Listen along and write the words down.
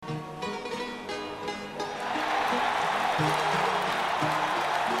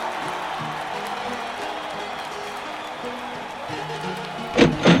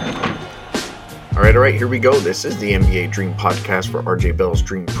All right, here we go. This is the NBA Dream Podcast for RJ Bell's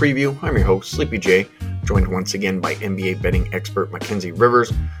Dream Preview. I'm your host, SleepyJ, joined once again by NBA betting expert Mackenzie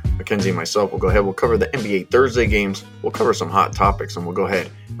Rivers. Mackenzie and myself will go ahead. We'll cover the NBA Thursday games. We'll cover some hot topics, and we'll go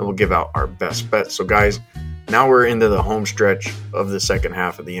ahead and we'll give out our best bets. So, guys, now we're into the home stretch of the second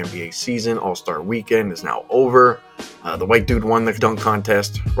half of the NBA season. All-Star Weekend is now over. The white dude won the dunk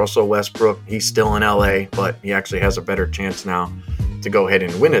contest. Russell Westbrook, he's still in LA, but he actually has a better chance now to go ahead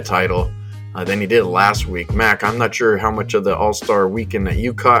and win a title than he did last week. Mack, I'm not sure how much of the All-Star Weekend that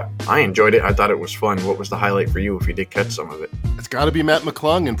you caught. I enjoyed it. I thought it was fun. What was the highlight for you if you did catch some of it? It's got to be Matt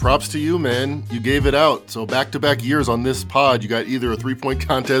McClung, and props to you, man. You gave it out. So back-to-back years on this pod, you got either a three-point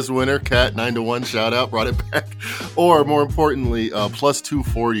contest winner, Cat 9-1, shout out, brought it back, or more importantly, plus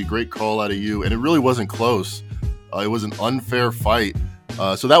 240, great call out of you. And it really wasn't close. It was an unfair fight.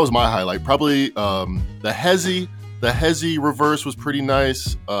 So that was my highlight. Probably the Hezzy reverse was pretty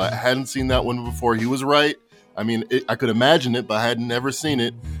nice. I hadn't seen that one before. He was right. I mean, I could imagine it, but I had never seen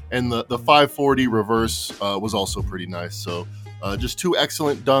it. And the 540 reverse was also pretty nice. So just two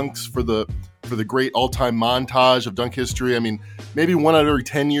excellent dunks for the great all-time montage of dunk history. I mean, maybe one out of every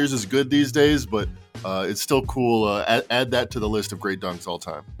 10 years is good these days, but it's still cool. Add that to the list of great dunks all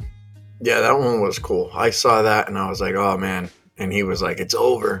time. Yeah, that one was cool. I saw that, and I was like, oh, man. And he was like, it's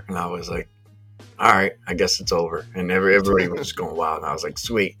over. And I was like, all right, I guess it's over. And everybody was just going wild. And I was like,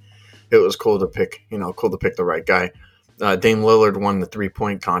 sweet. It was cool to pick the right guy. Dame Lillard won the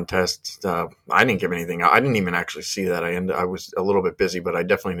three-point contest. I didn't give anything. I didn't even actually see that. I was a little bit busy, but I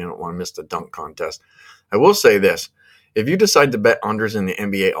definitely didn't want to miss the dunk contest. I will say this. If you decide to bet unders in the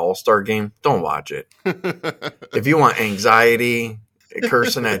NBA All-Star game, don't watch it. If you want anxiety,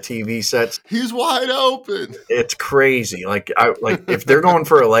 cursing at TV sets, he's wide open. It's crazy. Like if they're going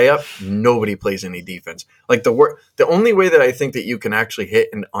for a layup, nobody plays any defense. Like the only way that I think that you can actually hit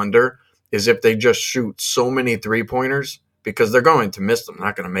an under is if they just shoot so many 3-pointers, because they're going to miss them. They're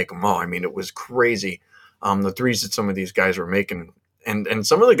not going to make them all. I mean, it was crazy. The threes that some of these guys were making, and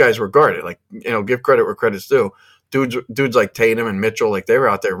some of the guys were guarded. Like, give credit where credit's due. Dudes like Tatum and Mitchell, like they were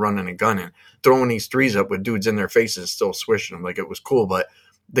out there running and gunning, throwing these threes up with dudes in their faces, still swishing them. Like, it was cool, but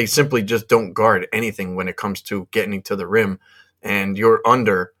they simply just don't guard anything when it comes to getting to the rim. And you're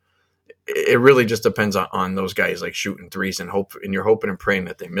under. It really just depends on those guys, like shooting threes and you're hoping and praying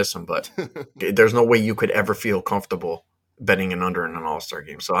that they miss them. But there's no way you could ever feel comfortable betting an under in an All-Star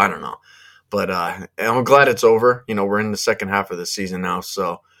game. So I don't know, but I'm glad it's over. We're in the second half of the season now,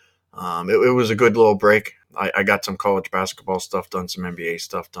 so it was a good little break. I got some college basketball stuff done, some NBA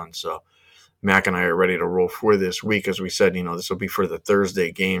stuff done. So Mack and I are ready to roll for this week. As we said, this will be for the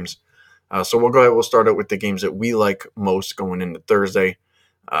Thursday games. So we'll go ahead. We'll start out with the games that we like most going into Thursday.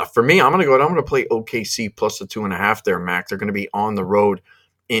 For me, I'm going to play OKC plus the 2.5 there, Mack. They're going to be on the road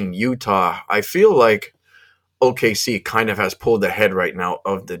in Utah. I feel like OKC kind of has pulled ahead right now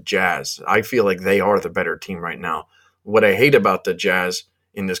of the Jazz. I feel like they are the better team right now. What I hate about the Jazz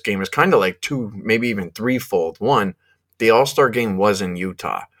in this game is kind of like two, maybe even threefold. One, the All-Star game was in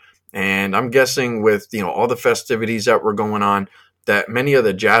Utah. And I'm guessing with, all the festivities that were going on, that many of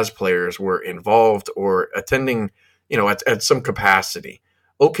the Jazz players were involved or attending, at some capacity.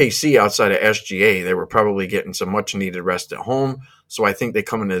 OKC outside of SGA, they were probably getting some much needed rest at home. So I think they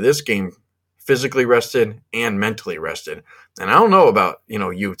come into this game physically rested and mentally rested. And I don't know about,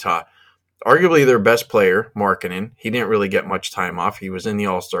 Utah. Arguably their best player, Markkanen, he didn't really get much time off. He was in the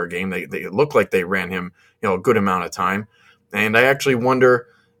All-Star game. They looked like they ran him, a good amount of time. And I actually wonder,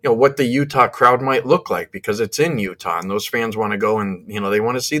 what the Utah crowd might look like, because it's in Utah and those fans want to go and, they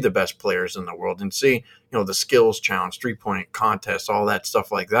want to see the best players in the world and see, the skills challenge, 3-point contests, all that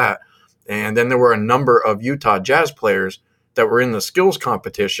stuff like that. And then there were a number of Utah Jazz players that were in the skills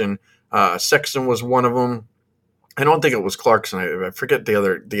competition. Sexton was one of them. I don't think it was Clarkson. I forget the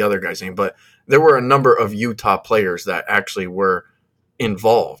other guy's name, but there were a number of Utah players that actually were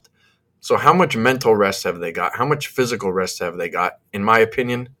involved. So how much mental rest have they got? How much physical rest have they got? In my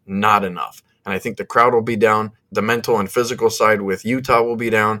opinion, not enough. And I think the crowd will be down. The mental and physical side with Utah will be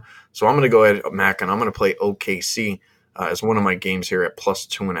down. So I'm going to go ahead, Mack, and I'm going to play OKC as one of my games here at plus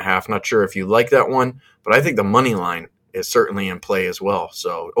 2.5. Not sure if you like that one, but I think the money line is certainly in play as well.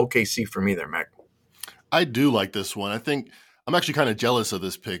 So OKC for me there, Mack. I do like this one. I think I'm actually kind of jealous of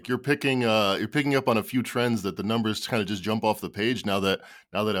this pick. You're picking up on a few trends that the numbers kind of just jump off the page now that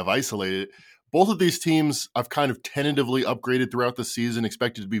I've isolated it. Both of these teams I've kind of tentatively upgraded throughout the season,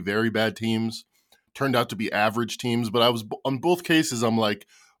 expected to be very bad teams, turned out to be average teams. But I was on both cases, I'm like,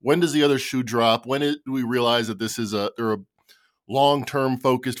 when does the other shoe drop? When do we realize that this is they're a long-term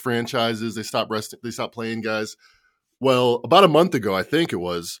focused franchises? They stop playing guys. Well, about a month ago, I think it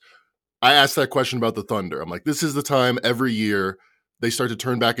was, I asked that question about the Thunder. I'm like, this is the time every year they start to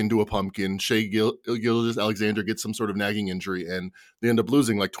turn back into a pumpkin. Shai Gilgeous-Alexander gets some sort of nagging injury, and they end up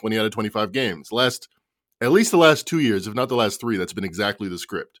losing like 20 out of 25 games. At least the last 2 years, if not the last 3, that's been exactly the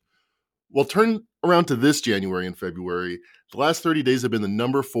script. Well, turn around to this January and February. The last 30 days have been the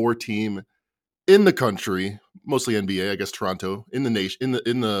number 4 team in the country, mostly NBA, I guess Toronto, in the nation,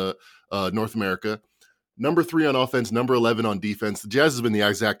 in the North America. Number 3 on offense, number 11 on defense. The Jazz has been the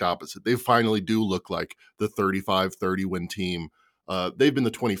exact opposite. They finally do look like the 35-30 win team. They've been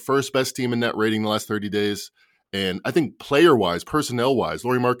the 21st best team in net rating the last 30 days. And I think player-wise, personnel-wise,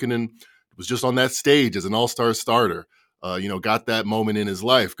 Lauri Markkanen was just on that stage as an all-star starter. Got that moment in his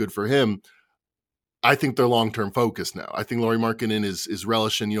life. Good for him. I think they're long-term focused now. I think Lauri Markkanen is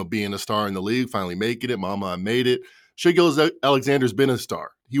relishing, being a star in the league, finally making it. Mama, I made it. Shai Gilgeous-Alexander's been a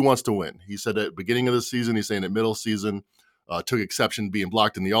star. He wants to win. He said at the beginning of the season, he's saying at middle season, took exception to being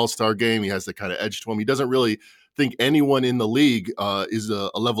blocked in the All-Star game. He has that kind of edge to him. He doesn't really think anyone in the league is a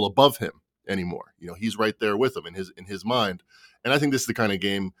level above him anymore. He's right there with him in his mind. And I think this is the kind of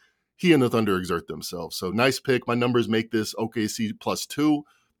game he and the Thunder exert themselves. So nice pick. My numbers make this OKC +2.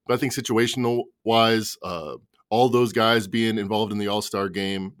 But I think situational-wise, all those guys being involved in the All-Star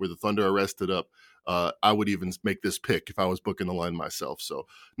game where the Thunder are rested up, I would even make this pick if I was booking the line myself. So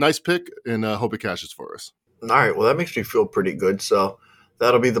nice pick, and hope it cashes for us. All right, well, that makes me feel pretty good. So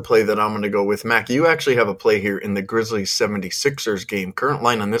that'll be the play that I'm going to go with. Mac, you actually have a play here in the Grizzlies 76ers game. Current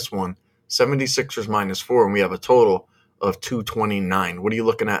line on this one, 76ers -4, and we have a total of 229. What are you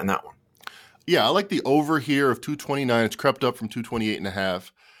looking at in that one? Yeah, I like the over here of 229. It's crept up from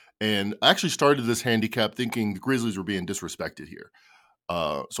 228.5. And I actually started this handicap thinking the Grizzlies were being disrespected here.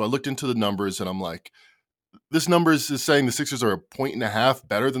 So I looked into the numbers, and I'm like, this number is saying the Sixers are 1.5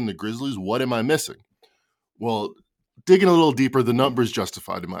 better than the Grizzlies. What am I missing? Well, digging a little deeper, the number's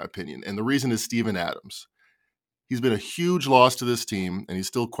justified in my opinion. And the reason is Steven Adams. He's been a huge loss to this team, and he's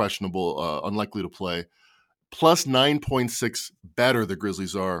still questionable, unlikely to play. Plus 9.6 better the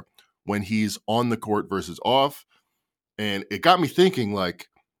Grizzlies are when he's on the court versus off. And it got me thinking, like,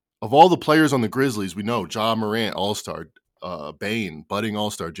 of all the players on the Grizzlies, we know Ja Morant, all-star, Bane, budding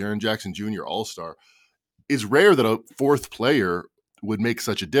all-star, Jaren Jackson Jr., all-star. It's rare that a fourth player would make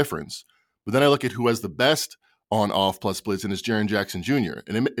such a difference. But then I look at who has the best on-off plus splits, and it's Jaren Jackson Jr.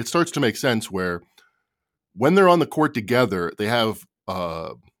 And it starts to make sense where when they're on the court together, they have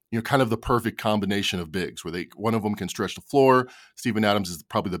kind of the perfect combination of bigs where one of them can stretch the floor. Steven Adams is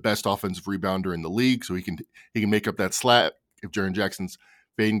probably the best offensive rebounder in the league, so he can make up that slack if Jaren Jackson's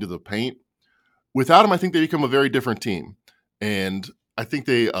fading to the paint. Without him, I think they become a very different team. And I think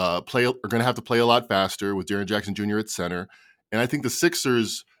they are going to have to play a lot faster with Jaren Jackson Jr. at center. And I think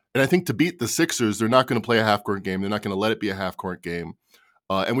to beat the Sixers, they're not going to play a half-court game. They're not going to let it be a half-court game.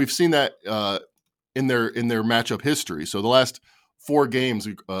 And we've seen that in their matchup history. So the last 4 games,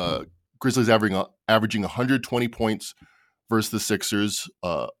 Grizzlies averaging 120 points versus the Sixers.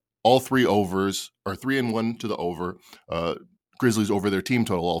 All 3 overs, or 3-1 to the over. Grizzlies over their team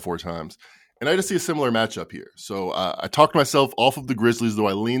total all 4 times. And I just see a similar matchup here. So I talked myself off of the Grizzlies, though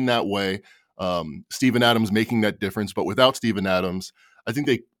I lean that way. Steven Adams making that difference. But without Steven Adams, I think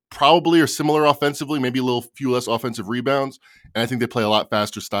they probably are similar offensively, maybe a few less offensive rebounds. And I think they play a lot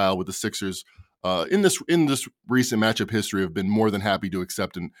faster style with the Sixers. In this recent matchup history, have been more than happy to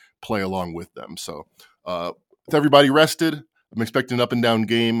accept and play along with them. So with everybody rested, I'm expecting an up and down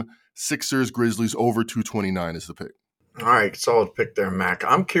game. Sixers, Grizzlies over 229 is the pick. All right, solid pick there, Mac.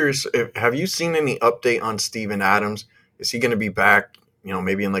 I'm curious, have you seen any update on Steven Adams? Is he going to be back,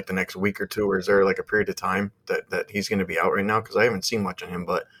 maybe in like the next week or two, or is there like a period of time that he's going to be out right now? Because I haven't seen much of him,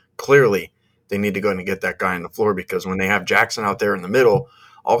 but clearly they need to go and get that guy on the floor, because when they have Jackson out there in the middle,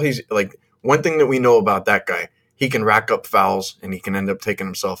 one thing that we know about that guy, he can rack up fouls and he can end up taking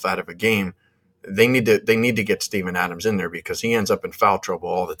himself out of a game. They need to get Steven Adams in there, because he ends up in foul trouble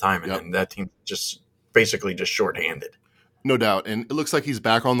all the time, and then that team just basically just shorthanded. No doubt. And it looks like he's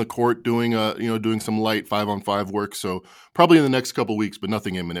back on the court doing some light 5-on-5 work. So probably in the next couple of weeks, but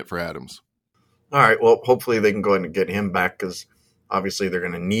nothing imminent for Adams. All right. Well, hopefully they can go ahead and get him back, because obviously they're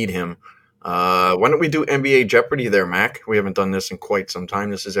going to need him. Why don't we do NBA Jeopardy there, Mac? We haven't done this in quite some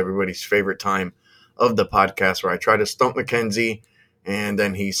time. This is everybody's favorite time of the podcast, where I try to stump Mackenzie, and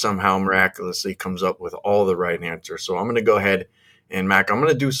then he somehow miraculously comes up with all the right answers. So I'm going to go ahead and, Mac, I'm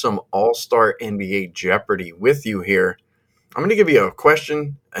going to do some All-Star NBA Jeopardy with you here. I'm going to give you a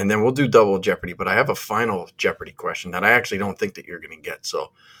question, and then we'll do double Jeopardy, but I have a final Jeopardy question that I actually don't think that you're going to get,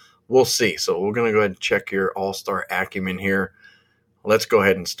 so we'll see. So we're going to go ahead and check your all-star acumen here. Let's go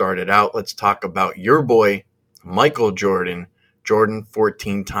ahead and start it out. Let's talk about your boy, Michael Jordan Jordan,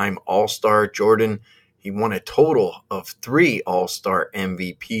 14-time All-Star. Jordan, he won a total of 3 All-Star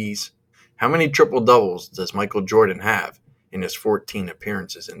MVPs. How many triple-doubles does Michael Jordan have in his 14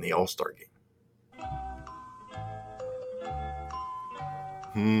 appearances in the All-Star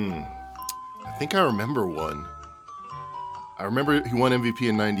game? I think I remember one. I remember he won MVP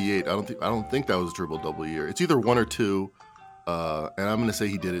in '98. I don't think that was a triple-double year. It's either 1 or 2, and I'm going to say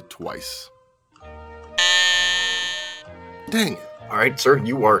he did it twice. Dang it. All right, sir,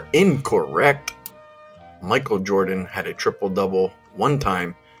 you are incorrect. Michael Jordan had a triple-double 1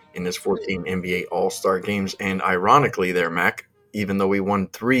 time in his 14 NBA All-Star games, and ironically there, Mac, even though he won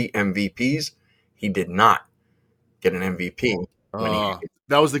 3 MVPs, he did not get an MVP.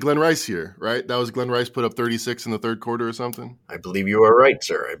 That was the Glenn Rice year, right? That was Glenn Rice put up 36 in the third quarter or something? I believe you are right,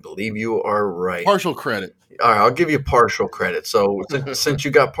 sir. I believe you are right. Partial credit. All right, I'll give you partial credit. So since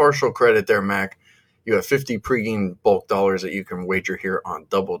you got partial credit there, Mac, you have 50 pregame bulk dollars that you can wager here on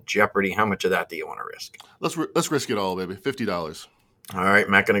Double Jeopardy. How much of that do you want to risk? Let's risk it all, baby. $50. All right,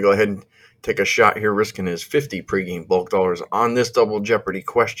 Mac going to go ahead and take a shot here, risking his 50 pregame bulk dollars on this Double Jeopardy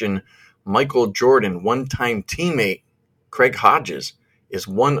question. Michael Jordan, one-time teammate Craig Hodges, is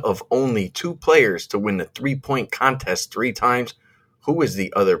one of only 2 players to win the three-point contest 3 times. Who is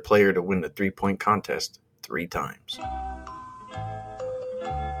the other player to win the three-point contest 3 times?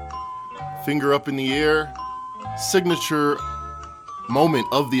 Finger up in the air. Signature moment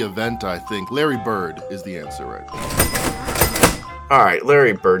of the event, I think. Larry Bird is the answer right there. All right,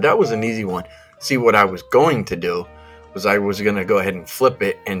 Larry Bird. That was an easy one. See, what I was going to do was I was going to go ahead and flip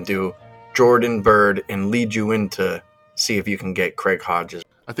it and do Jordan Bird and lead you into see if you can get Craig Hodges.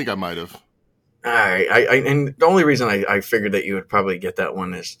 I think I might have. All right. And the only reason I figured that you would probably get that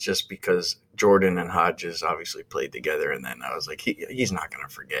one is just because Jordan and Hodges obviously played together. And then I was like, he's not going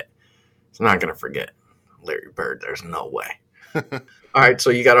to forget. He's not going to forget Larry Bird. There's no way. All right. So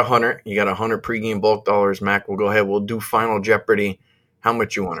you got 100. You got 100 pregame bulk dollars. Mac, we'll go ahead. We'll do Final Jeopardy. How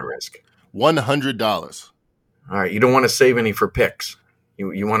much you want to risk? $100. All right. You don't want to save any for picks.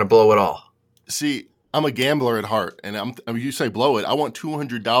 You want to blow it all. See, I'm a gambler at heart, and you say blow it. I want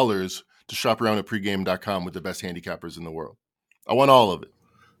 $200 to shop around at pregame.com with the best handicappers in the world. I want all of it.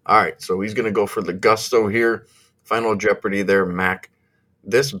 All right, so he's going to go for the gusto here. Final Jeopardy there, Mac.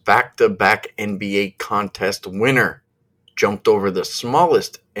 This back-to-back NBA contest winner jumped over the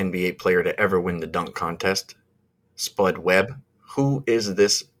smallest NBA player to ever win the dunk contest, Spud Webb. Who is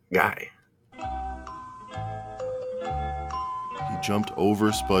this guy? He jumped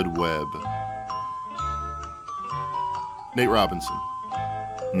over Spud Webb. Nate Robinson.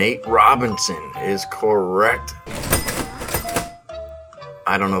 Nate Robinson is correct.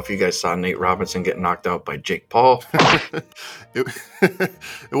 I don't know if you guys saw Nate Robinson get knocked out by Jake Paul. It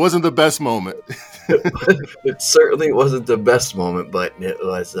wasn't the best moment. It certainly wasn't the best moment, but it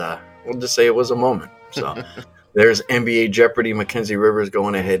was, we'll just say it was a moment. So there's NBA Jeopardy. Mackenzie Rivers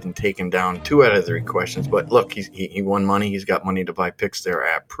going ahead and taking down 2 out of 3 questions. But look, he won money. He's got money to buy picks there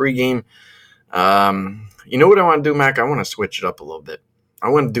at pregame. You know what I want to do, Mac? I want to switch it up a little bit. I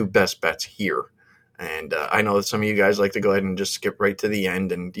want to do best bets here. And I know that some of you guys like to go ahead and just skip right to the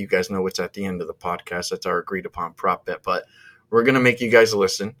end. And you guys know what's at the end of the podcast. That's our agreed upon prop bet. But we're going to make you guys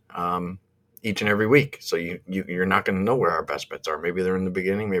listen each and every week. So you're not going to know where our best bets are. Maybe they're in the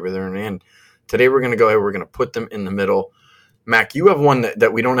beginning. Maybe they're in the end. Today we're going to go ahead. We're going to put them in the middle. Mac, you have one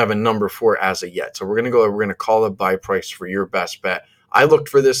that we don't have a number for as of yet. So we're going to go. We're going to call a buy price for your best bet. I looked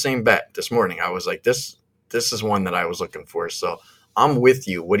for this same bet this morning. I was like, this is one that I was looking for. So I'm with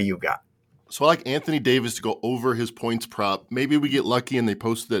you. What do you got? So I like Anthony Davis to go over his points prop. Maybe we get lucky and they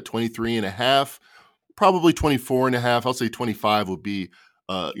posted at 23.5, probably 24.5. I'll say 25 would be,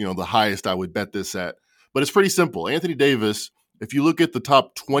 the highest I would bet this at. But it's pretty simple. Anthony Davis, if you look at the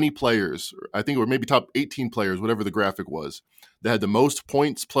top 20 players, I think, or maybe top 18 players, whatever the graphic was, that had the most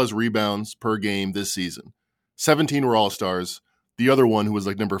points plus rebounds per game this season. 17 were All-Stars. The other one, who was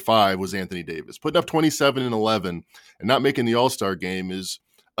like number 5, was Anthony Davis. Putting up 27 and 11 and not making the All-Star game is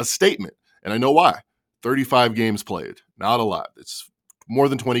a statement. And I know why. 35 games played. Not a lot. It's more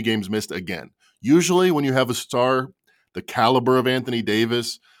than 20 games missed again. Usually when you have a star, the caliber of Anthony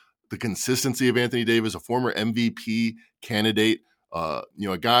Davis, the consistency of Anthony Davis, a former MVP candidate, a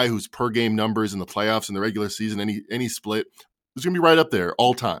guy whose per game numbers in the playoffs and the regular season, any split, is going to be right up there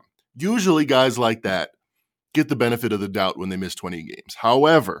all time. Usually guys like that get the benefit of the doubt when they miss 20 games.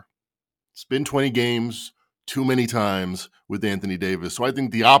 However, it's been 20 games too many times with Anthony Davis. So I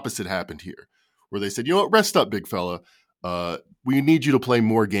think the opposite happened here, where they said, rest up, big fella. We need you to play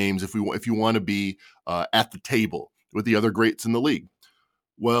more games if you want to be at the table with the other greats in the league.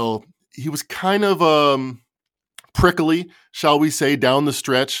 Well, he was kind of prickly, shall we say, down the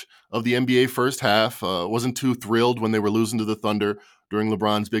stretch of the NBA first half. Wasn't too thrilled when they were losing to the Thunder during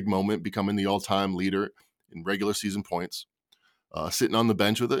LeBron's big moment, becoming the all-time leader in regular season points. Sitting on the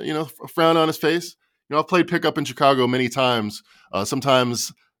bench with a frown on his face. I've played pickup in Chicago many times.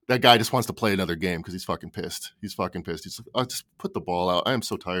 Sometimes that guy just wants to play another game because he's fucking pissed. He's like, oh, just put the ball out. I am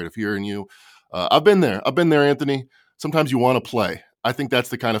so tired of hearing you. I've been there, Anthony. Sometimes you want to play. I think that's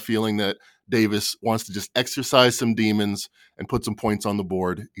the kind of feeling that Davis wants to just exercise some demons and put some points on the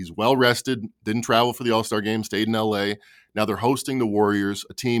board. He's well rested, didn't travel for the All-Star game, stayed in LA. Now they're hosting the Warriors,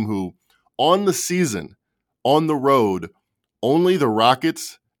 a team who, on the season, on the road, only the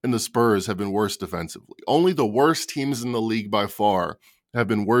Rockets and the Spurs have been worse defensively. Only the worst teams in the league by far have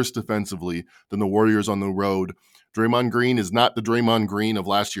been worse defensively than the Warriors on the road. Draymond Green is not the Draymond Green of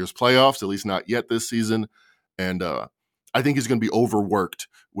last year's playoffs, at least not yet this season. And I think he's going to be overworked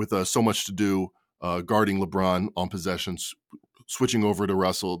with so much to do guarding LeBron on possessions, switching over to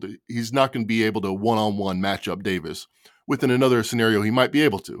Russell. He's not going to be able to one-on-one match up Davis. Within another scenario, he might be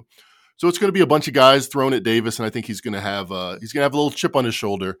able to. So it's going to be a bunch of guys thrown at Davis, and I think he's going to have a little chip on his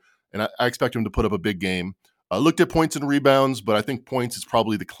shoulder, and I expect him to put up a big game. I looked at points and rebounds, but I think points is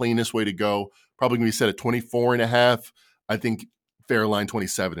probably the cleanest way to go. Probably going to be set at 24.5. I think fair line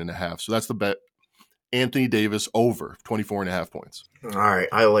 27.5. So that's the bet. Anthony Davis over 24.5 points. All right.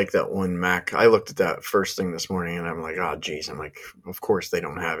 I like that one, Mac. I looked at that first thing this morning and I'm like, oh, geez. I'm like, of course they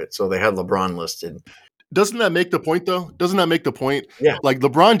don't have it. So they had LeBron listed. Doesn't that make the point, though? Doesn't that make the point? Yeah. Like,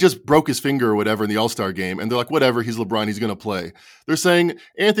 LeBron just broke his finger or whatever in the All-Star game, and they're like, whatever, he's LeBron, he's going to play. They're saying,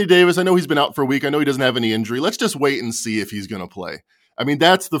 Anthony Davis, I know he's been out for a week. I know he doesn't have any injury. Let's just wait and see if he's going to play. I mean,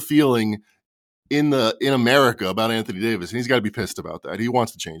 that's the feeling in America about Anthony Davis, and he's got to be pissed about that. He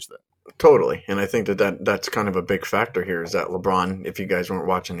wants to change that. Totally. And I think that's kind of a big factor here is that LeBron, if you guys weren't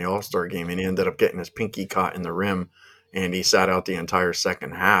watching the All-Star game, and he ended up getting his pinky caught in the rim, and he sat out the entire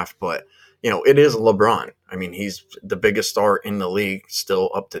second half. But, it is LeBron. I mean, he's the biggest star in the league,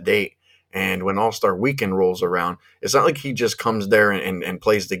 still up to date. And when All-Star Weekend rolls around, it's not like he just comes there and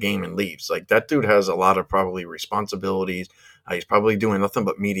plays the game and leaves. Like, that dude has a lot of probably responsibilities. He's probably doing nothing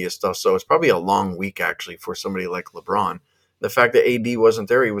but media stuff. So it's probably a long week, actually, for somebody like LeBron. The fact that AD wasn't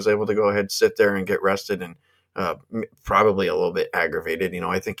there, he was able to go ahead, sit there and get rested and probably a little bit aggravated.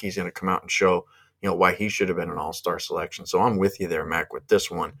 I think he's going to come out and show, why he should have been an all-star selection. So I'm with you there, Mac, with this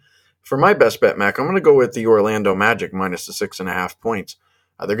one. For my best bet, Mac, I'm going to go with the Orlando Magic minus the 6.5 points.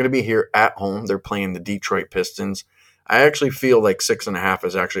 They're going to be here at home. They're playing the Detroit Pistons. I actually feel like 6.5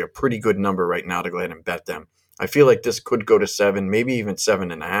 is actually a pretty good number right now to go ahead and bet them. I feel like this could go to 7, maybe even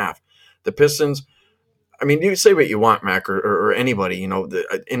 7.5. The Pistons, I mean, you say what you want, Mac, or anybody.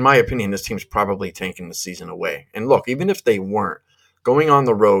 In my opinion, this team's probably tanking the season away. And look, even if they weren't, going on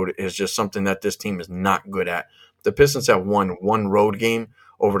the road is just something that this team is not good at. The Pistons have won one road game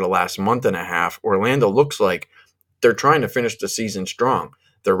over the last month and a half. Orlando looks like they're trying to finish the season strong.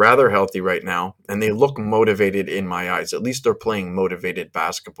 They're rather healthy right now, and they look motivated in my eyes. At least they're playing motivated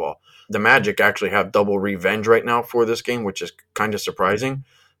basketball. The Magic actually have double revenge right now for this game, which is kind of surprising.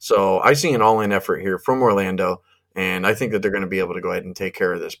 So I see an all-in effort here from Orlando, and I think that they're going to be able to go ahead and take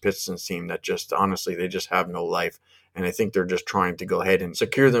care of this Pistons team that just, honestly, they just have no life. And I think they're just trying to go ahead and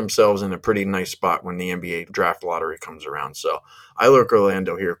secure themselves in a pretty nice spot when the NBA draft lottery comes around. So I look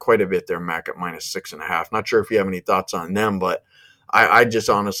Orlando here quite a bit there, Mac, at minus 6.5. Not sure if you have any thoughts on them, but I just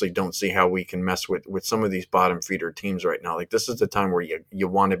honestly don't see how we can mess with some of these bottom feeder teams right now. Like, this is the time where you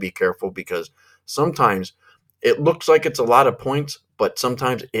want to be careful because sometimes it looks like it's a lot of points, but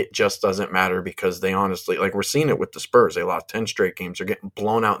sometimes it just doesn't matter because they honestly, like we're seeing it with the Spurs. They lost 10 straight games. They're getting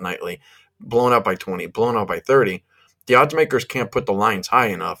blown out nightly, blown out by 20, blown out by 30. The odds makers can't put the lines high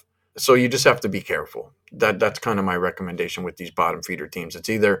enough, so you just have to be careful. That's kind of my recommendation with these bottom feeder teams. It's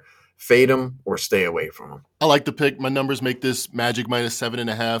either fade them or stay away from them. I like the pick. My numbers make this Magic minus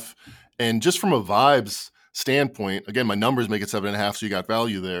 7.5. And just from a vibes standpoint, again, my numbers make it 7.5, so you got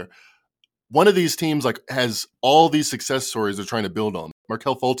value there. One of these teams has all these success stories they're trying to build on.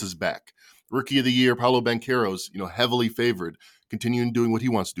 Markelle Fultz is back. Rookie of the year, Paolo Banchero's, heavily favored, continuing doing what he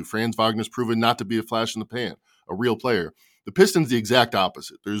wants to do. Franz Wagner's proven not to be a flash in the pan, a real player. The Pistons, the exact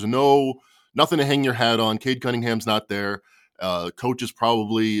opposite. There's nothing to hang your hat on. Cade Cunningham's not there. Coach is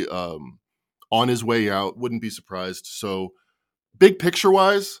probably on his way out. Wouldn't be surprised. So big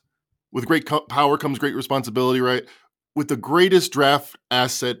picture-wise, with great power comes great responsibility, right? With the greatest draft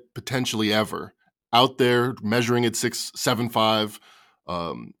asset potentially ever out there, measuring at 6'7", 5",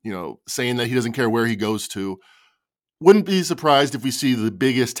 saying that he doesn't care where he goes to. Wouldn't be surprised if we see the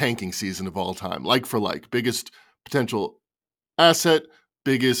biggest tanking season of all time, like for like, biggest potential asset,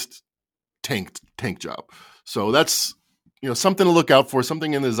 biggest tank job. So that's, something to look out for,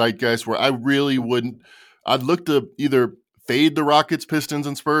 something in the zeitgeist where I really wouldn't. I'd look to either fade the Rockets, Pistons,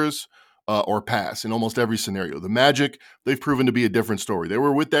 and Spurs, or pass in almost every scenario. The Magic, they've proven to be a different story. They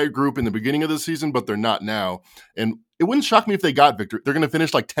were with that group in the beginning of the season, but they're not now. And it wouldn't shock me if they got victory. They're going to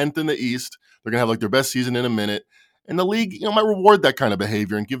finish like 10th in the East. They're going to have like their best season in a minute. And the league, might reward that kind of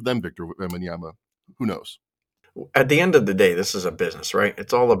behavior and give them Victor Wembanyama. Who knows? At the end of the day, this is a business, right?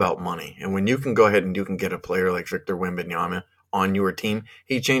 It's all about money. And when you can go ahead and you can get a player like Victor Wembanyama on your team,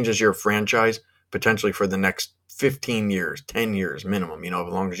 he changes your franchise potentially for the next 15 years, 10 years minimum, as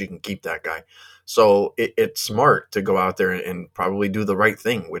long as you can keep that guy. So it's smart to go out there and probably do the right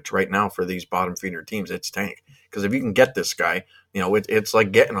thing, which right now for these bottom feeder teams, it's tank. Because if you can get this guy, it's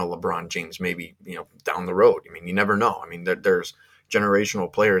like getting a LeBron James maybe, down the road. I mean, you never know. I mean, there's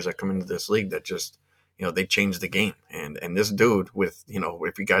generational players that come into this league that just, they change the game. And this dude with,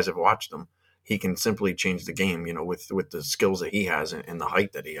 if you guys have watched him, he can simply change the game, with the skills that he has and the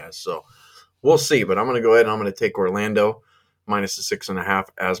height that he has. So we'll see. But I'm going to go ahead and I'm going to take Orlando minus the 6.5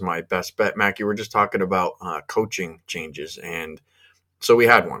 as my best bet. Mack, you were just talking about coaching changes. And so we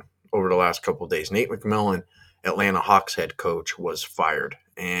had one over the last couple of days. Nate McMillan, Atlanta Hawks head coach, was fired.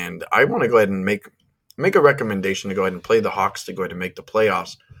 And I want to go ahead and make a recommendation to go ahead and play the Hawks to go ahead and make the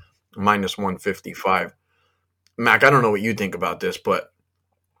playoffs minus 155. Mac, I don't know what you think about this, but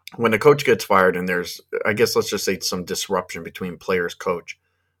when the coach gets fired and there's, I guess let's just say some disruption between players, coach,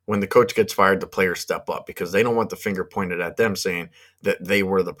 when the coach gets fired, the players step up because they don't want the finger pointed at them saying that they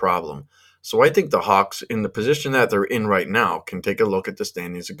were the problem. So I think the Hawks, in the position that they're in right now, can take a look at the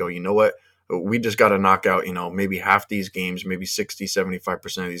standings and go, you know what? We just got to knock out, maybe half these games, maybe 60,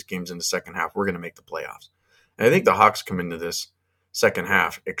 75% of these games in the second half. We're going to make the playoffs. And I think the Hawks come into this second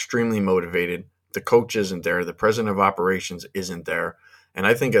half extremely motivated. The coach isn't there. The president of operations isn't there. And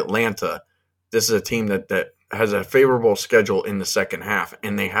I think Atlanta, this is a team that has a favorable schedule in the second half,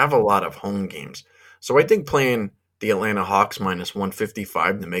 and they have a lot of home games. So I think playing the Atlanta Hawks minus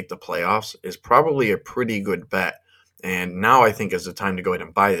 155 to make the playoffs is probably a pretty good bet. And now I think is the time to go ahead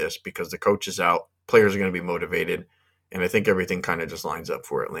and buy this because the coach is out, players are going to be motivated, and I think everything kind of just lines up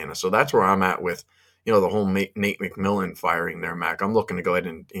for Atlanta. So that's where I'm at with, the whole Nate McMillan firing there, Mac. I'm looking to go ahead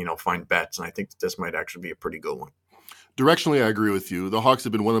and, find bets, and I think this might actually be a pretty good one. Directionally, I agree with you. The Hawks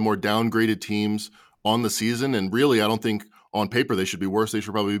have been one of the more downgraded teams on the season, and really, I don't think on paper they should be worse. They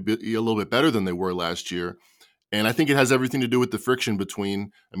should probably be a little bit better than they were last year. And I think it has everything to do with the friction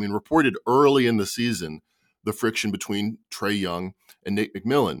reported early in the season, the friction between Trae Young and Nate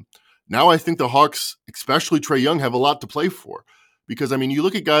McMillan. Now I think the Hawks, especially Trae Young, have a lot to play for. Because, you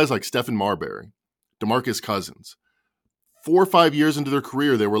look at guys like Stephen Marbury, DeMarcus Cousins. 4 or 5 years into their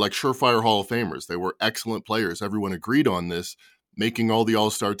career, they were like surefire Hall of Famers. They were excellent players. Everyone agreed on this, making all the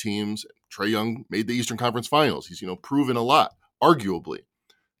All-Star teams. Trae Young made the Eastern Conference Finals. He's, proven a lot, arguably.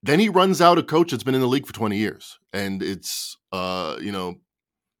 Then he runs out a coach that's been in the league for 20 years, and it's,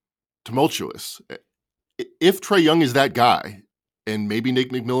 tumultuous. If Trae Young is that guy, and maybe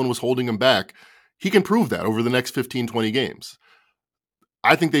Nate McMillan was holding him back, he can prove that over the next 15, 20 games.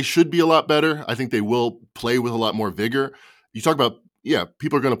 I think they should be a lot better. I think they will play with a lot more vigor. You talk about,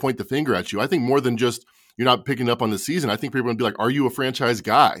 people are going to point the finger at you. I think more than just you're not picking up on the season, I think people are going to be like, are you a franchise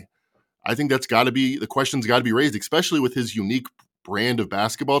guy? I think that's got to be, the question's got to be raised, especially with his unique brand of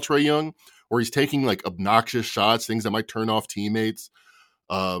basketball, Trae Young, where he's taking like obnoxious shots, things that might turn off teammates.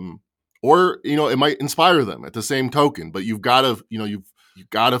 Or, it might inspire them at the same token, but you've got to, you've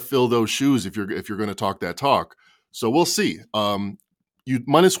got to fill those shoes if you're going to talk that talk. So we'll see. You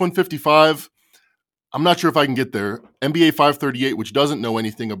minus 155. I'm not sure if I can get there. NBA 538, which doesn't know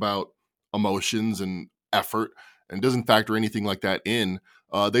anything about emotions and effort and doesn't factor anything like that in.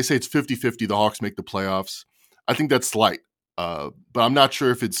 They say it's 50-50. The Hawks make the playoffs. I think that's slight. But I'm not sure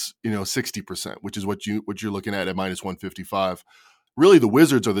if it's, 60%, which is what you're looking at minus 155. Really, the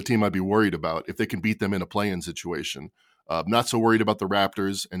Wizards are the team I'd be worried about if they can beat them in a play-in situation. Not so worried about the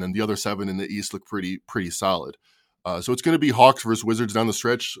Raptors, and then the other 7 in the East look pretty solid. So it's going to be Hawks versus Wizards down the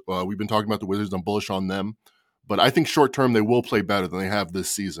stretch. We've been talking about the Wizards. I'm bullish on them. But I think short-term they will play better than they have this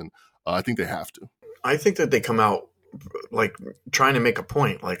season. I think they have to. I think that they come out like trying to make a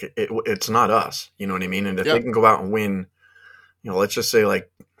point. Like it's not us. You know what I mean? And if they can go out and win, let's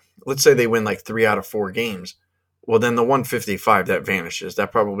say they win like 3 out of 4 games. Well, then the 155, that vanishes.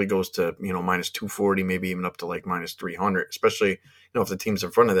 That probably goes to, minus 240, maybe even up to like minus 300, especially, if the teams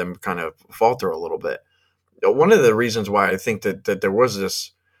in front of them kind of falter a little bit. One of the reasons why I think that there was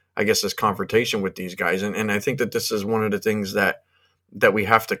this, I guess, this confrontation with these guys, and I think that this is one of the things that we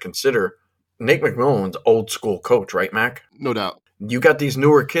have to consider. Nate McMillan's old school coach, right, Mac? No doubt. You got these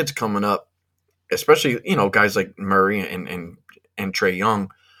newer kids coming up, especially, guys like Murray and Trae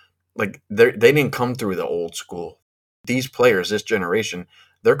Young, like they didn't come through the old school. These players, this generation,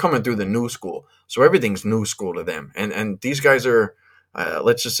 they're coming through the new school. So everything's new school to them. And these guys are,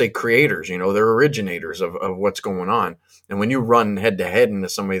 let's just say, creators. They're originators of what's going on. And when you run head to head into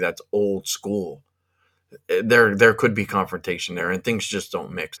somebody that's old school, there could be confrontation there, and things just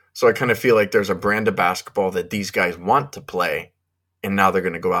don't mix. So I kind of feel like there's a brand of basketball that these guys want to play, and now they're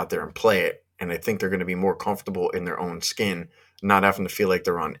going to go out there and play it. And I think they're going to be more comfortable in their own skin, not having to feel like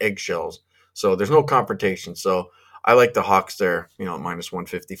they're on eggshells. So there's no confrontation. So I like the Hawks there, minus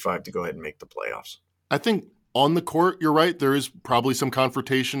 155 to go ahead and make the playoffs. I think on the court, you're right. There is probably some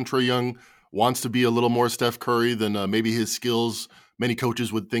confrontation. Trae Young wants to be a little more Steph Curry than maybe his skills many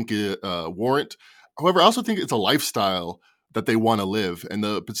coaches would think warrant. However, I also think it's a lifestyle that they want to live. And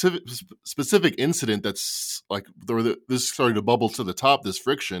the specific incident that's like this started to bubble to the top, this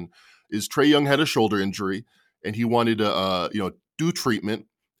friction, is Trae Young had a shoulder injury and he wanted to do treatment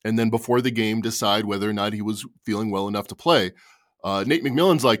and then before the game decide whether or not he was feeling well enough to play. Nate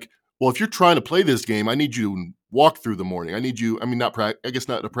McMillan's like, well, if you're trying to play this game, I need you to walk through the morning. I need you, I guess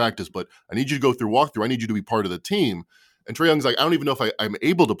not to practice, but I need you to go through walkthrough. I need you to be part of the team. And Trae Young's like, I don't even know if I'm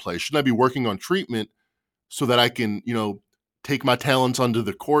able to play. Shouldn't I be working on treatment so that I can, take my talents onto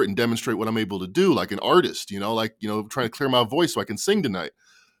the court and demonstrate what I'm able to do, like an artist, trying to clear my voice so I can sing tonight.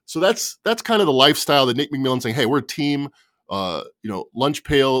 So that's kind of the lifestyle that Nate McMillan's saying, hey, we're a team, lunch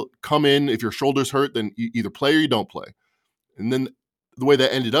pail, come in. If your shoulder's hurt, then you either play or you don't play. And then the way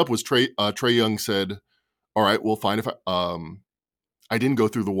that ended up was Trae Young said, all right, well, fine. If I didn't go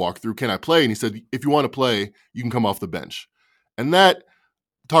through the walkthrough, can I play? And he said, if you want to play, you can come off the bench. And that,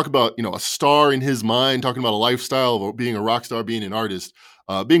 talk about, a star in his mind, talking about a lifestyle of being a rock star, being an artist,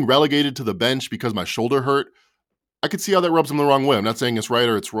 being relegated to the bench because my shoulder hurt. I could see how that rubs him the wrong way. I'm not saying it's right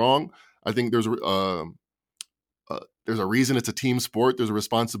or it's wrong. I think there's a reason it's a team sport. There's a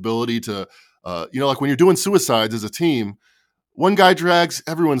responsibility to, like when you're doing suicides as a team, one guy drags,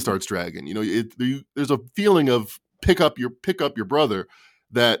 everyone starts dragging. There's a feeling of pick up your brother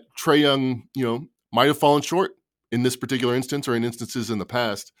that Trae Young, might have fallen short in this particular instance or in instances in the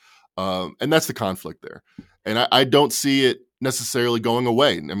past. And that's the conflict there. And I don't see it necessarily going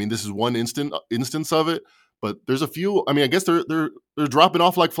away. This is one instance of it, but there's a few. I guess they're dropping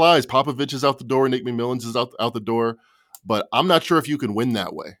off like flies. Popovich is out the door. Nate McMillan's is out the door. But I'm not sure if you can win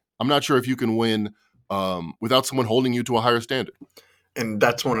that way. I'm not sure if you can win without someone holding you to a higher standard. And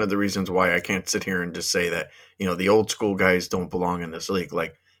that's one of the reasons why I can't sit here and just say that, the old school guys don't belong in this league.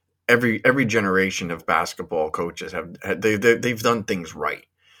 Like every generation of basketball coaches they've done things right.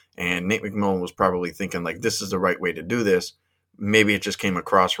 And Nate McMillan was probably thinking like, this is the right way to do this. Maybe it just came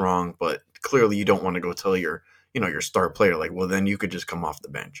across wrong, but clearly you don't want to go tell your star player, like, well, then you could just come off the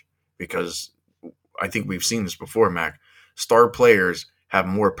bench, because I think we've seen this before, Mac. Star players have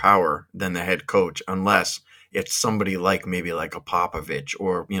more power than the head coach, unless it's somebody like maybe like a Popovich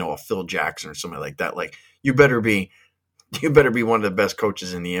or, a Phil Jackson or somebody like that. Like you better be one of the best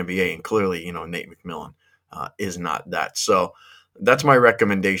coaches in the NBA. And clearly, Nate McMillan is not that. So that's my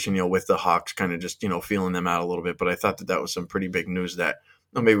recommendation, with the Hawks kind of just, feeling them out a little bit. But I thought that was some pretty big news that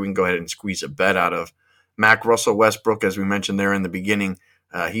maybe we can go ahead and squeeze a bet out of. Mack, Russell Westbrook, as we mentioned there in the beginning,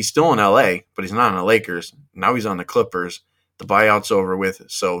 he's still in LA, but he's not on the Lakers. Now he's on the Clippers. The buyout's over with.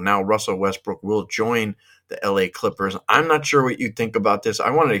 So now Russell Westbrook will join the LA Clippers. I'm not sure what you think about this. I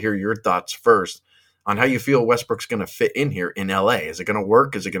wanted to hear your thoughts first on how you feel Westbrook's going to fit in here in LA. Is it going to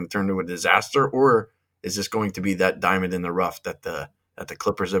work? Is it going to turn into a disaster? Or is this going to be that diamond in the rough that the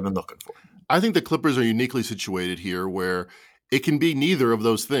Clippers have been looking for? I think the Clippers are uniquely situated here where it can be neither of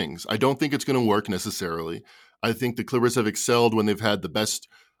those things. I don't think it's going to work necessarily. I think the Clippers have excelled when they've had the best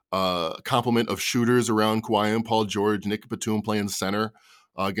complement of shooters around Kawhi and Paul George, Nick Batum playing center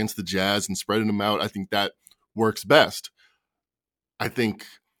against the Jazz and spreading them out. I think that works best. I think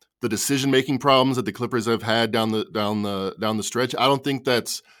the decision-making problems that the Clippers have had down the stretch, I don't think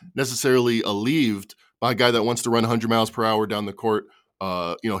that's necessarily alleviated by a guy that wants to run 100 miles per hour down the court,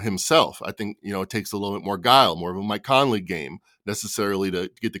 himself. I think, it takes a little bit more guile, more of a Mike Conley game necessarily to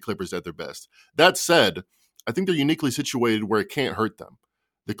get the Clippers at their best. That said, I think they're uniquely situated where it can't hurt them.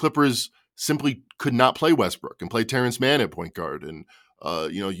 The Clippers simply could not play Westbrook and play Terrence Mann at point guard and,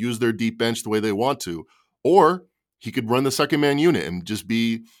 use their deep bench the way they want to. Or he could run the second man unit and just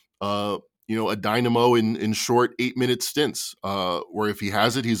be, a dynamo in short 8-minute stints, where if he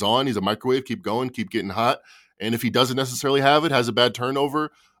has it, he's on, he's a microwave, keep going, keep getting hot. And if he doesn't necessarily have it, has a bad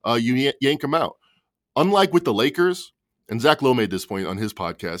turnover, you yank him out. Unlike with the Lakers, and Zach Lowe made this point on his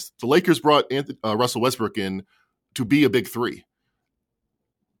podcast, the Lakers brought Russell Westbrook in to be a big three.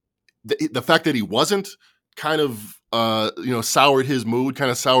 the fact that he wasn't kind of soured his mood,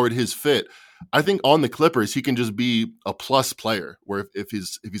 kind of soured his fit. I think on the Clippers, he can just be a plus player where if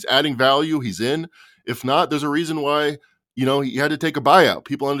he's adding value, he's in. If not, there's a reason why, he had to take a buyout.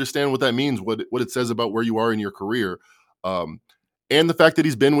 People understand what that means, what it says about where you are in your career. And the fact that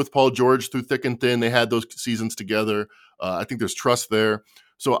he's been with Paul George through thick and thin, they had those seasons together. I think there's trust there.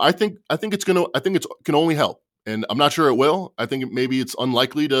 So I think it can only help. And I'm not sure it will. I think maybe it's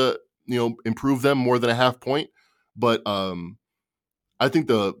unlikely to, improve them more than a half point. But I think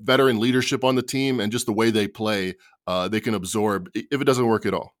the veteran leadership on the team and just the way they play, they can absorb if it doesn't work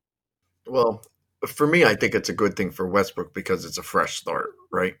at all. Well, for me, I think it's a good thing for Westbrook because it's a fresh start,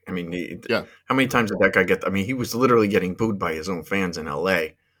 right? I mean, how many times did that guy get? I mean, he was literally getting booed by his own fans in LA.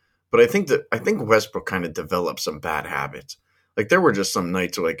 But I think Westbrook kind of developed some bad habits. Like there were just some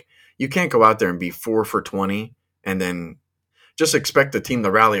nights where, like, you can't go out there and be 4 for 20 and then just expect the team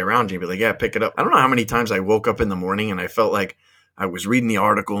to rally around you and be like, yeah, pick it up. I don't know how many times I woke up in the morning and I felt like I was reading the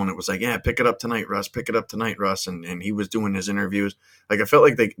article and it was like, yeah, pick it up tonight, Russ. Pick it up tonight, Russ. And he was doing his interviews. Like I felt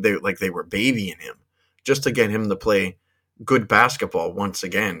like they were babying him just to get him to play good basketball once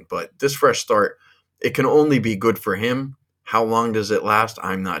again. But this fresh start, it can only be good for him. How long does it last?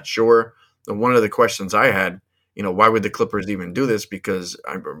 I'm not sure. One of the questions I had, why would the Clippers even do this? Because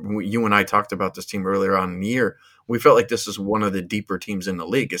you and I talked about this team earlier on in the year. We felt like this is one of the deeper teams in the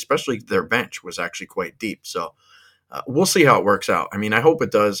league, especially their bench was actually quite deep. So we'll see how it works out. I mean, I hope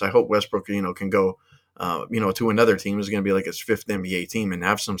it does. I hope Westbrook, can go, to another team. It's going to be like his 5th NBA team and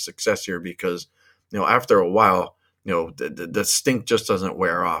have some success here because, after a while, the stink just doesn't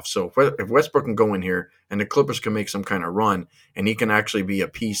wear off. So if Westbrook can go in here and the Clippers can make some kind of run and he can actually be a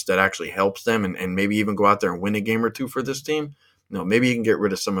piece that actually helps them and maybe even go out there and win a game or two for this team, maybe he can get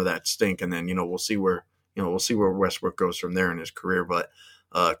rid of some of that stink and then, we'll see where Westbrook goes from there in his career. But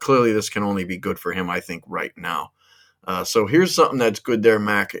clearly this can only be good for him, I think, right now. So here's something that's good there,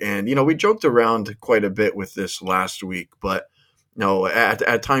 Mac. And, we joked around quite a bit with this last week, but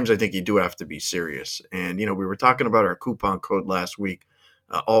at times I think you do have to be serious. And, we were talking about our coupon code last week,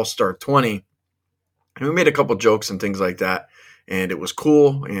 All-Star 20, and we made a couple jokes and things like that. And it was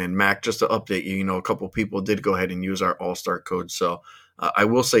cool. And Mac, just to update you, a couple people did go ahead and use our All-Star code. So I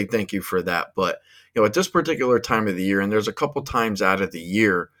will say thank you for that. But, at this particular time of the year, and there's a couple times out of the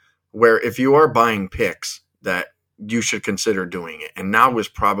year where if you are buying picks that you should consider doing it. And now is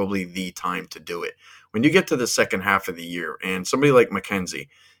probably the time to do it. When you get to the second half of the year and somebody like Mackenzie,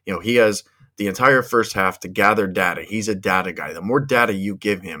 he has the entire first half to gather data. He's a data guy. The more data you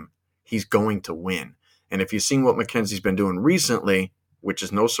give him, he's going to win. And if you've seen what Mackenzie's been doing recently, which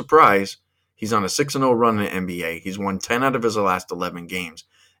is no surprise, he's on a 6-0 run in the NBA. He's won 10 out of his last 11 games.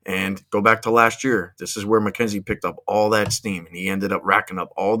 And go back to last year. This is where Mackenzie picked up all that steam, and he ended up racking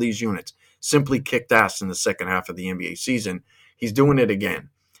up all these units. Simply kicked ass in the second half of the NBA season. He's doing it again.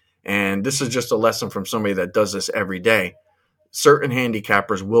 And this is just a lesson from somebody that does this every day. Certain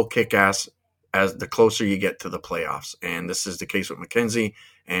handicappers will kick ass as the closer you get to the playoffs. And this is the case with Mackenzie,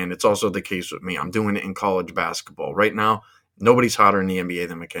 and it's also the case with me. I'm doing it in college basketball. Right now, nobody's hotter in the NBA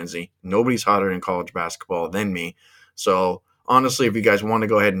than Mackenzie. Nobody's hotter in college basketball than me. So honestly, if you guys want to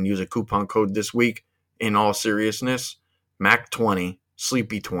go ahead and use a coupon code this week, in all seriousness, Mack20,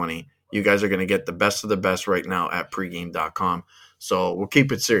 Sleepy20, you guys are going to get the best of the best right now at pregame.com. So we'll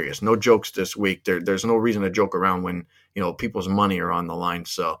keep it serious. No jokes this week. There's no reason to joke around when, people's money are on the line.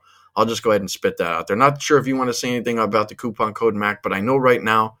 So I'll just go ahead and spit that out there. Not sure if you want to say anything about the coupon code Mac, but I know right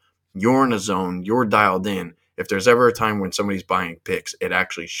now you're in a zone. You're dialed in. If there's ever a time when somebody's buying picks, it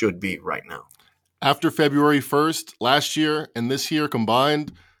actually should be right now. After February 1st, last year and this year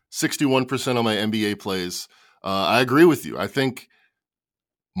combined, 61% on my NBA plays. I agree with you. I think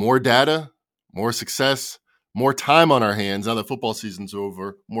more data, more success, more time on our hands now that football season's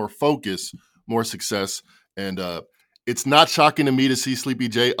over, more focus, more success. And it's not shocking to me to see Sleepy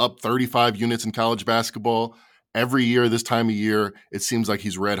J up 35 units in college basketball. Every year, this time of year, it seems like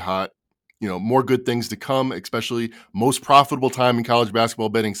he's red hot. More good things to come, especially most profitable time in college basketball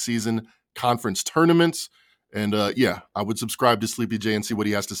betting season, conference tournaments. And I would subscribe to Sleepy J and see what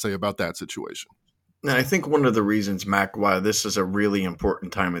he has to say about that situation. And I think one of the reasons, Mac, why this is a really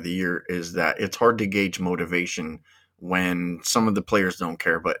important time of the year is that it's hard to gauge motivation when some of the players don't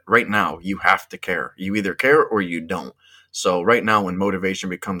care. But right now, you have to care. You either care or you don't. So right now, when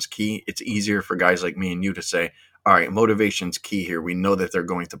motivation becomes key, it's easier for guys like me and you to say, all right, motivation's key here. We know that they're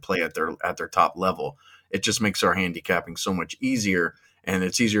going to play at their top level. It just makes our handicapping so much easier. And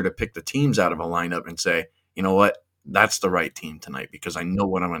it's easier to pick the teams out of a lineup and say, you know what, that's the right team tonight because I know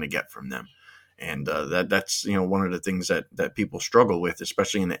what I'm going to get from them. And that's one of the things that people struggle with,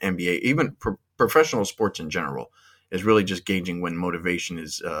 especially in the NBA, even professional sports in general, is really just gauging when motivation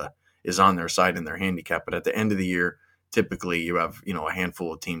is on their side in their handicap. But at the end of the year, typically you have a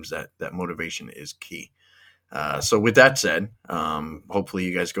handful of teams that motivation is key. So with that said, hopefully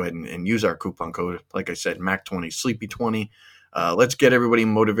you guys go ahead and use our coupon code. Like I said, Mack20, Sleepy20. Let's get everybody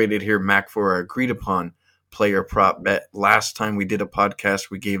motivated here, Mack, for our agreed upon player prop bet. Last time we did a podcast,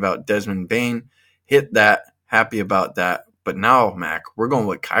 we gave out Desmond Bane. Hit that. Happy about that. But now, Mack, we're going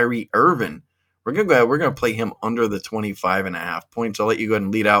with Kyrie Irving. We're going to play him under the 25.5 points. I'll let you go ahead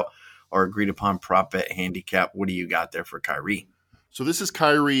and lead out our agreed upon prop bet handicap. What do you got there for Kyrie? So this is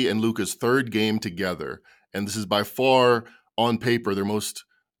Kyrie and Luka's third game together. And this is by far, on paper, their most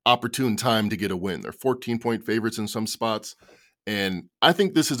opportune time to get a win. They're 14-point favorites in some spots. And I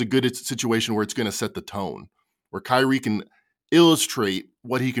think this is a good situation where it's going to set the tone, where Kyrie can illustrate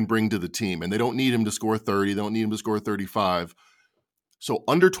what he can bring to the team. And they don't need him to score 30. They don't need him to score 35. So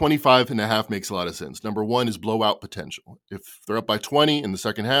under 25.5 makes a lot of sense. Number one is blowout potential. If they're up by 20 in the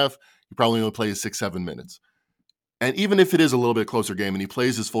second half, he probably only plays 6-7 minutes. And even if it is a little bit closer game and he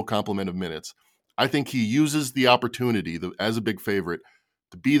plays his full complement of minutes, I think he uses the opportunity as a big favorite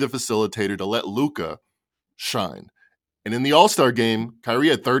to be the facilitator, to let Luka shine. And in the All-Star game, Kyrie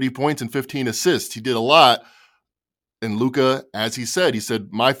had 30 points and 15 assists. He did a lot. And Luka, as he said,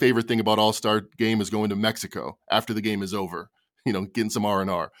 my favorite thing about All-Star game is going to Mexico after the game is over, getting some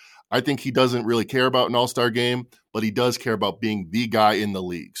R&R. I think he doesn't really care about an All-Star game, but he does care about being the guy in the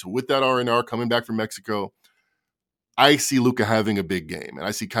league. So with that R&R coming back from Mexico, I see Luka having a big game. And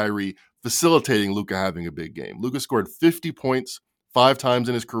I see Kyrie facilitating Luka having a big game. Luka scored 50 points 5 times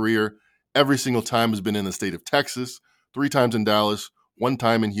in his career. Every single time has been in the state of Texas. 3 times in Dallas, 1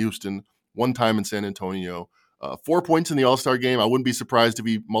 time in Houston, 1 time in San Antonio. 4 points in the All-Star game. I wouldn't be surprised if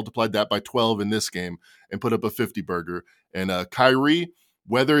he multiplied that by 12 in this game and put up a 50-burger. And Kyrie,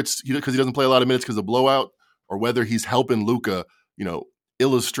 whether it's because he doesn't play a lot of minutes because of blowout, or whether he's helping Luka,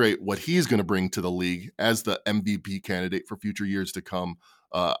 illustrate what he's going to bring to the league as the MVP candidate for future years to come,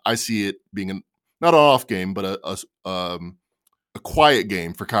 I see it being not an off game, but a quiet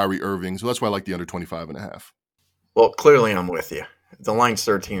game for Kyrie Irving. So that's why I like the under 25.5. Well, clearly I'm with you. The line's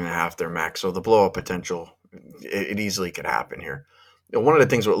 13.5 there, Max. So the blowout potential, it easily could happen here. One of the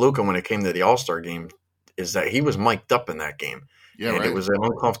things with Luka when it came to the All-Star game is that he was mic'd up in that game. Yeah, and right. It was an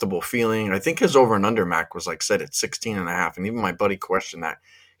uncomfortable feeling. I think his over and under, Mac, was set at 16.5. And even my buddy questioned that.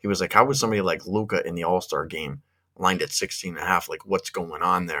 He was like, how was somebody like Luka in the All-Star game lined at 16.5? Like, what's going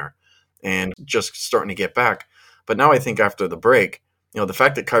on there? And just starting to get back. But now I think after the break, the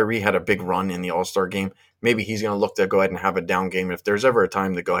fact that Kyrie had a big run in the All-Star game, maybe he's going to look to go ahead and have a down game. If there's ever a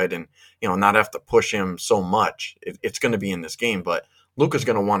time to go ahead and, not have to push him so much, it's going to be in this game. But Luka's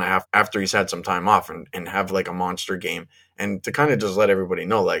going to want to have, after he's had some time off, and have a monster game, and to kind of just let everybody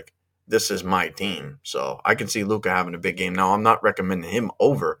know, this is my team. So I can see Luka having a big game. Now, I'm not recommending him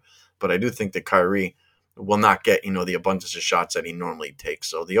over, but I do think that Kyrie will not get, the abundance of shots that he normally takes.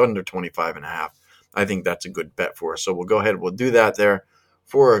 So the under 25.5, I think that's a good bet for us. So we'll go ahead. We'll do that there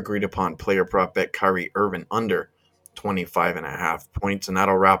for our agreed upon player prop bet, Kyrie Irving under 25.5 points. And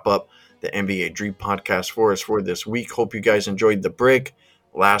that'll wrap up the NBA Dream podcast for us for this week. Hope you guys enjoyed the break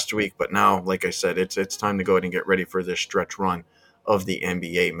last week. But now, like I said, it's time to go ahead and get ready for this stretch run of the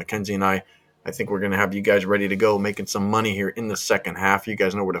NBA. Mackenzie and I think we're going to have you guys ready to go, making some money here in the second half. You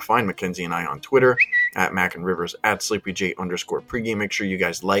guys know where to find Mackenzie and I on Twitter, at Mack and Rivers, at SleepyJ_pregame. Make sure you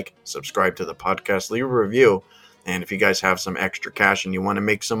guys subscribe to the podcast, leave a review. And if you guys have some extra cash and you want to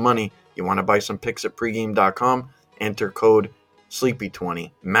make some money, you want to buy some picks at pregame.com, enter code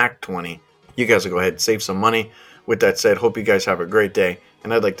Sleepy20, Mack20. You guys will go ahead and save some money. With that said, hope you guys have a great day.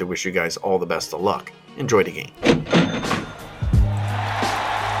 And I'd like to wish you guys all the best of luck. Enjoy the game.